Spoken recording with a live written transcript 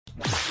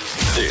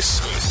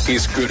This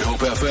is Good Hope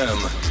FM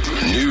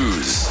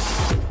News.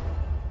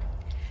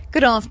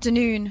 Good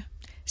afternoon.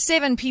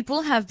 7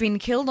 people have been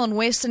killed on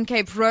Western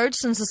Cape Road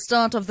since the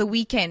start of the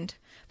weekend.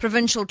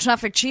 Provincial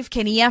Traffic Chief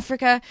Kenny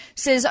Africa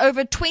says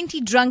over 20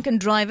 drunken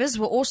drivers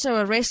were also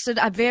arrested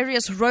at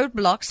various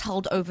roadblocks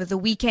held over the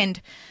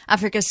weekend.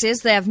 Africa says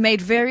they have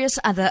made various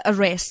other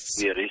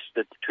arrests. We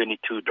arrested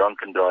 22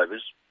 drunken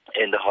drivers,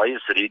 and the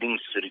highest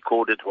readings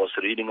recorded was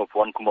a reading of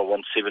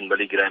 1.17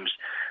 milligrams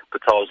per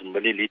 1,000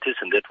 milliliters,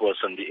 and that was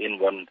on the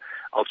N1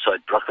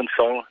 outside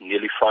Brackenfell,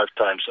 nearly 5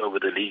 times over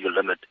the legal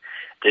limit.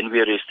 Then we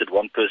arrested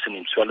 1 person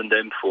in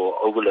Swellendam for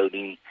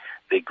overloading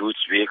their goods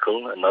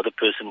vehicle. Another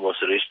person was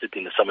arrested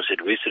in the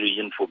Somerset West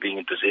region for being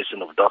in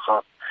possession of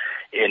dagga,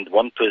 and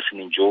 1 person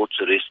in George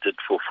arrested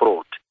for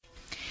fraud.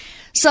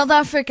 South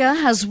Africa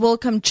has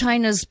welcomed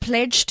China's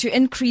pledge to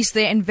increase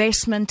their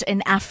investment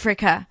in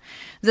Africa.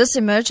 This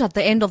emerged at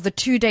the end of the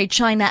 2-day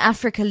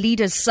China-Africa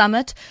Leaders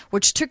Summit,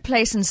 which took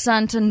place in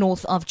Sandton,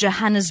 north of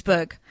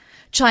Johannesburg.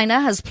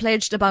 China has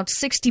pledged about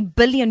 $60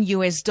 billion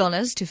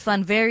to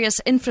fund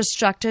various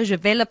infrastructure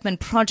development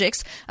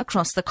projects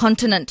across the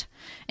continent.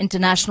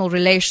 International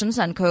Relations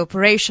and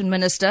Cooperation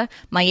Minister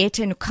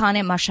Maite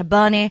Nukane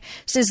Mashabane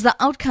says the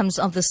outcomes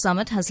of the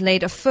summit has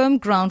laid a firm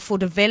ground for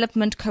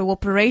development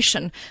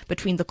cooperation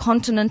between the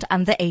continent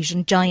and the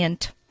Asian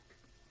giant.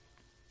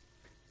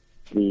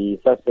 The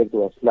suspect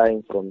was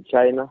flying from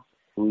China.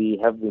 We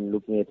have been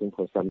looking at him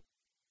for some.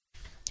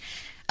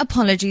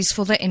 Apologies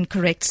for the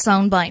incorrect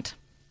soundbite.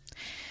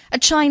 A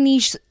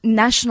Chinese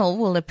national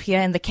will appear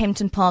in the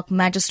Kempton Park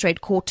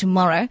Magistrate Court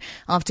tomorrow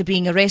after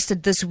being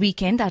arrested this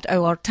weekend at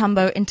OR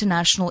Tambo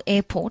International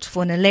Airport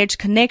for an alleged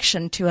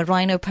connection to a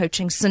rhino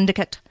poaching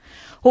syndicate.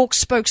 Hawk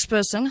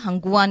spokesperson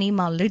Hangwani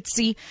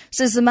Malutsi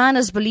says the man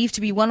is believed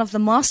to be one of the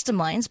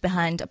masterminds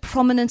behind a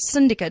prominent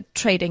syndicate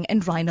trading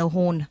in rhino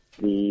horn.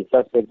 The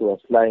suspect was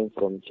flying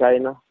from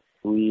China.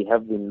 We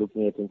have been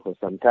looking at him for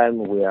some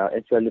time. We are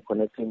actually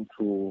connecting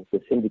to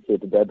the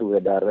syndicate that we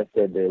had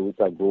arrested a week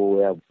ago,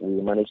 where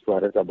we managed to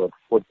arrest about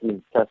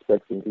 14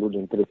 suspects,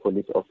 including 3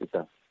 police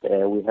officers.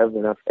 We have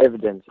enough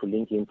evidence to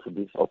link him to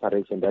this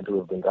operation that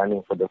we've been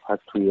running for the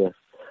past 2 years.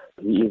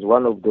 He is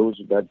one of those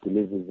that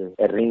believes is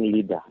a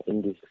ringleader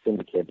in this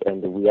syndicate,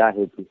 and we are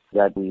happy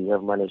that we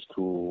have managed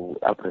to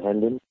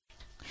apprehend him.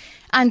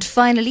 And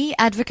finally,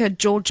 advocate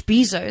George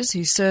Bizos,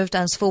 who served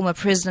as former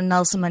President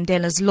Nelson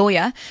Mandela's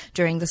lawyer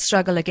during the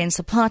struggle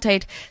against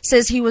apartheid,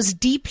 says he was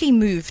deeply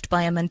moved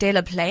by a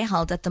Mandela play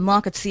held at the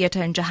Market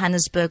Theatre in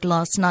Johannesburg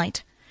last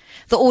night.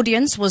 The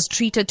audience was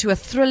treated to a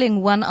thrilling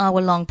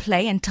 1-hour-long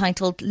play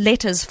entitled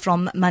Letters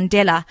from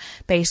Mandela,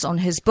 based on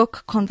his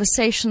book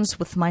Conversations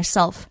with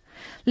Myself.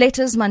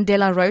 Letters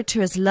Mandela wrote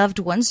to his loved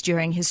ones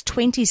during his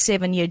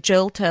 27-year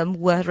jail term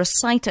were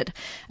recited,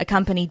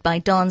 accompanied by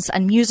dance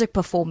and music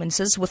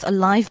performances with a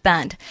live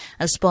band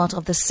as part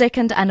of the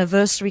 2nd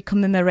anniversary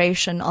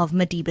commemoration of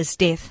Madiba's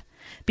death.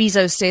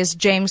 Bizos says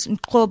James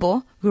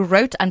Mkhobo, who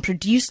wrote and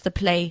produced the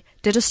play,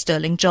 did a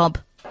sterling job.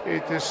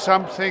 It is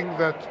something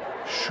that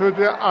should,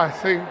 I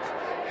think,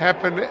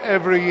 happen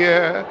every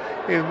year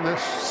in a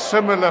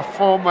similar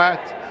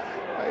format.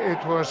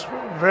 It was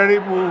very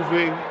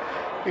moving.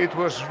 It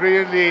was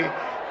really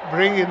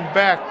bringing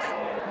back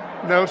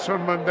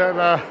Nelson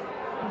Mandela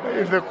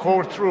in the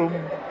courtroom,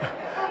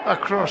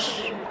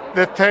 across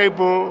the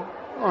table,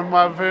 on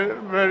my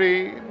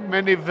very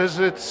many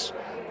visits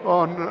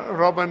on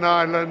Robben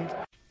Island.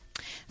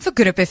 For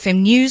Good Hope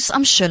FM News,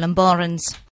 I'm Shirley Barnes.